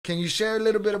Can you share a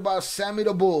little bit about Sammy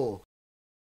the Bull?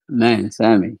 Man,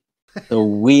 Sammy. So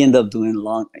we end up doing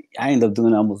I end up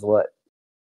doing almost what?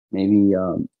 Maybe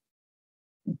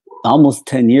almost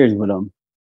 10 years with him.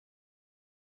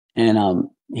 And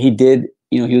he did,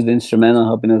 he was instrumental in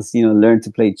helping us, learn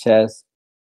to play chess.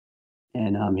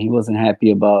 And he wasn't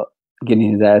happy about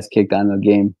getting his ass kicked out of the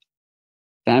game.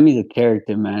 Sammy's a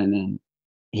character, man, and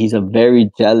he's a very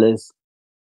jealous,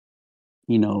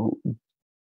 you know,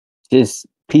 just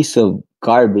piece of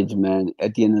garbage, man,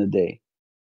 at the end of the day.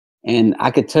 And I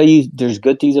could tell you there's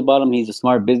good things about him. He's a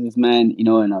smart businessman,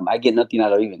 and I get nothing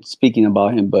out of even speaking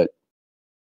about him, but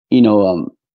you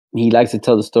know, he likes to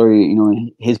tell the story,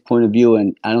 his point of view,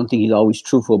 and I don't think he's always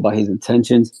truthful about his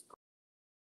intentions.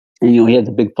 And he has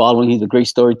a big following. He's a great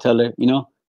storyteller,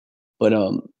 but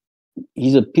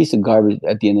he's a piece of garbage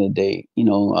at the end of the day.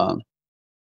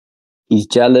 He's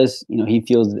jealous. He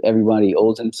feels that everybody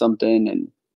owes him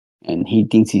something, and he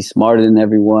thinks he's smarter than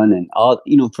everyone. And all,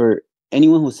 for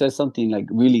anyone who says something like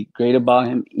really great about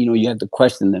him, you have to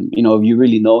question them. If you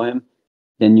really know him,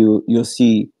 then you'll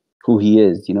see who he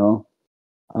is.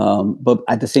 But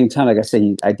at the same time, like I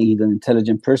said, I think he's an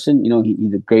intelligent person.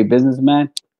 He's a great businessman,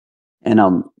 and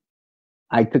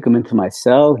I took him into my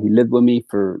cell. He lived with me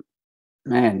for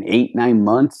 8-9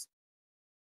 months.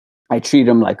 I treated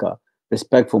him like a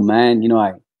respectful man.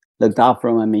 I looked out for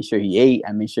him. I made sure he ate.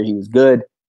 I made sure he was good,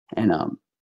 and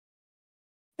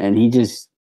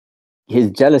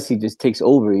his jealousy just takes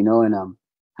over, and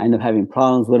I end up having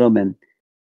problems with him. And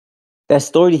that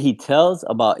story he tells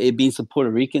about it being some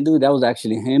Puerto Rican dude, that was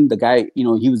actually him. The guy, he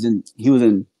was in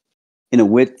a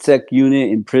WITSEC unit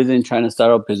in prison trying to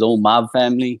start up his own mob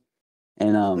family,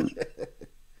 and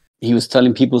he was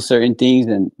telling people certain things,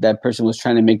 and that person was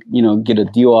trying to make get a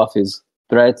deal off his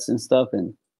threats and stuff,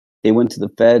 and they went to the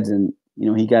feds, and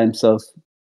he got himself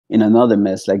in another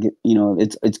mess. Like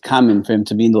it's common for him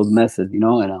to be in those messes,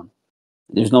 and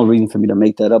there's no reason for me to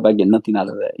make that up. I get nothing out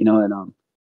of that, and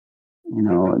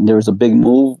there was a big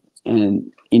move,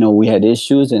 and we had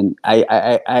issues, and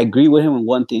I agree with him on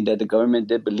one thing, that the government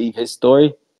did believe his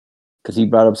story, because he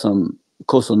brought up some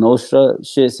Coastal Nostra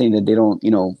shit, saying that they don't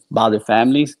bother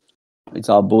families. It's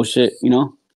all bullshit.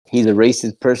 He's a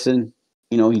racist person.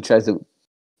 He tries to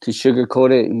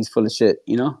sugarcoat it. He's full of shit.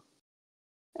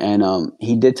 And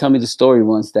he did tell me the story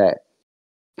once that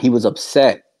he was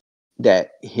upset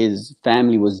that his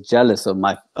family was jealous of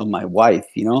my wife,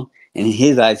 and in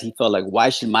his eyes he felt like, why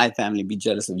should my family be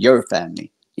jealous of your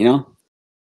family,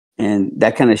 and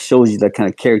that kind of shows you the kind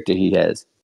of character he has.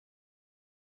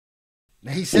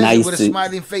 He says it with a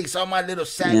smiling face, all my little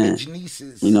savage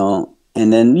nieces,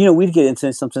 and then we'd get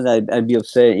into sometimes. I'd be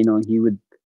upset, and he would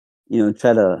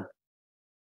try to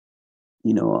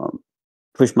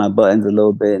push my buttons a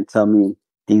little bit and tell me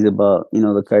things about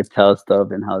the cartel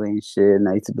stuff and how they ain't shit, and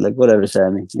I used to be like, whatever,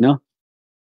 Sammy,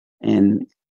 and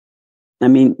I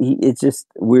mean, it's just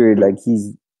weird. Like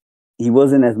he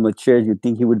wasn't as mature as you'd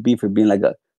think he would be for being like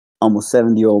a almost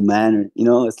 70-year-old man,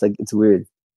 or it's like, it's weird.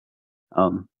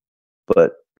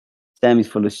 But Sammy's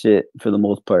full of shit for the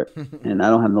most part, and I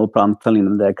don't have no problem telling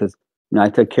him that, because I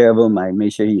took care of him. I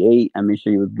made sure he ate. I made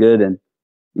sure he was good, and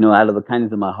out of the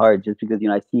kindness of my heart, just because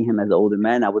I see him as an older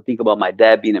man, I would think about my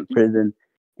dad being in prison,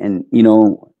 and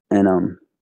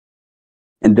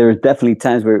and there was definitely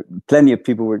times where plenty of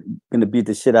people were gonna beat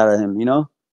the shit out of him,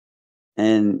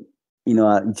 and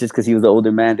just because he was an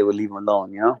older man, they would leave him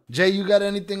alone, Jay, you got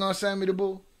anything on Sammy the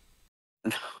Bull?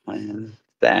 Man,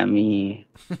 Sammy,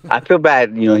 I feel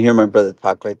bad, hear my brother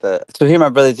talk like that. So hear my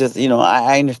brother just,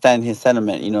 I understand his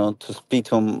sentiment, to speak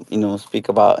to him, speak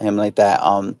about him like that.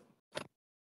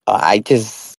 I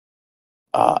just,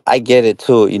 I get it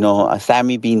too,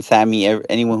 Sammy being Sammy.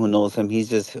 Anyone who knows him, he's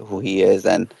just who he is,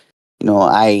 and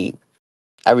I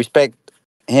respect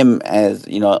him as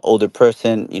an older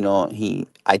person.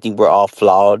 I think we're all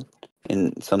flawed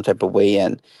in some type of way,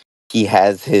 and he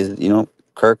has his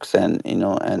quirks and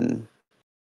and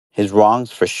his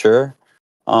wrongs for sure.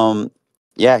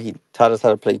 Yeah, he taught us how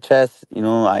to play chess.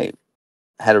 I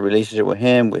had a relationship with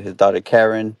him, with his daughter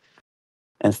Karen,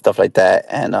 and stuff like that.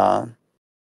 And I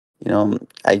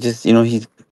just he's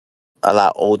a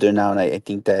lot older now, and I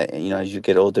think that as you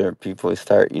get older, people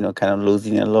start kind of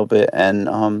losing it a little bit. And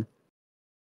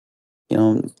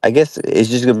I guess it's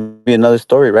just gonna be another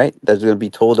story, right? That's gonna be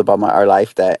told about our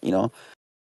life, that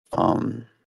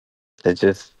that's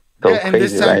just so Yeah, and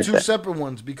this crazy, time right? two separate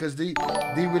ones, because the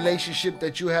relationship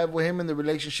that you have with him and the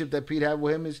relationship that Pete had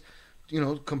with him is,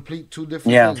 complete two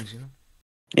different things.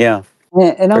 Yeah.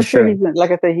 And I'm sure he's, like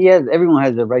I said, everyone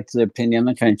has the right to their opinion. I'm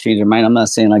not trying to change their mind. I'm not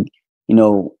saying like,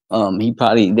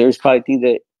 there's probably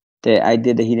things that I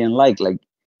did that he didn't like. Like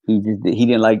he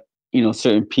didn't like, you know,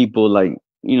 certain people, like,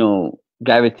 you know,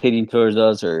 gravitating towards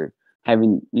us, or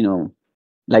having, you know,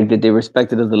 like that they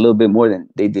respected us a little bit more than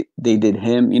they did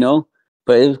him, you know.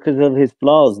 But it was because of his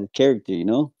flaws, his character, you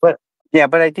know. But yeah,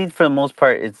 but I think for the most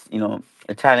part, it's, you know,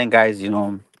 Italian guys, you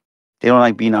know, they don't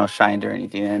like being outshined or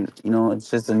anything, and you know,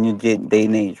 it's just a new day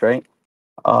and age, right?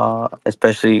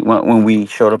 Especially when we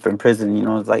showed up in prison, you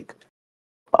know, it's like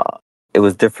uh, it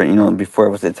was different. You know, before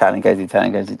it was Italian guys,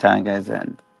 Italian guys, Italian guys,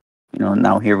 and you know,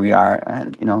 now here we are,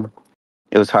 and you know,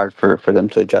 it was hard for them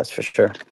to adjust for sure.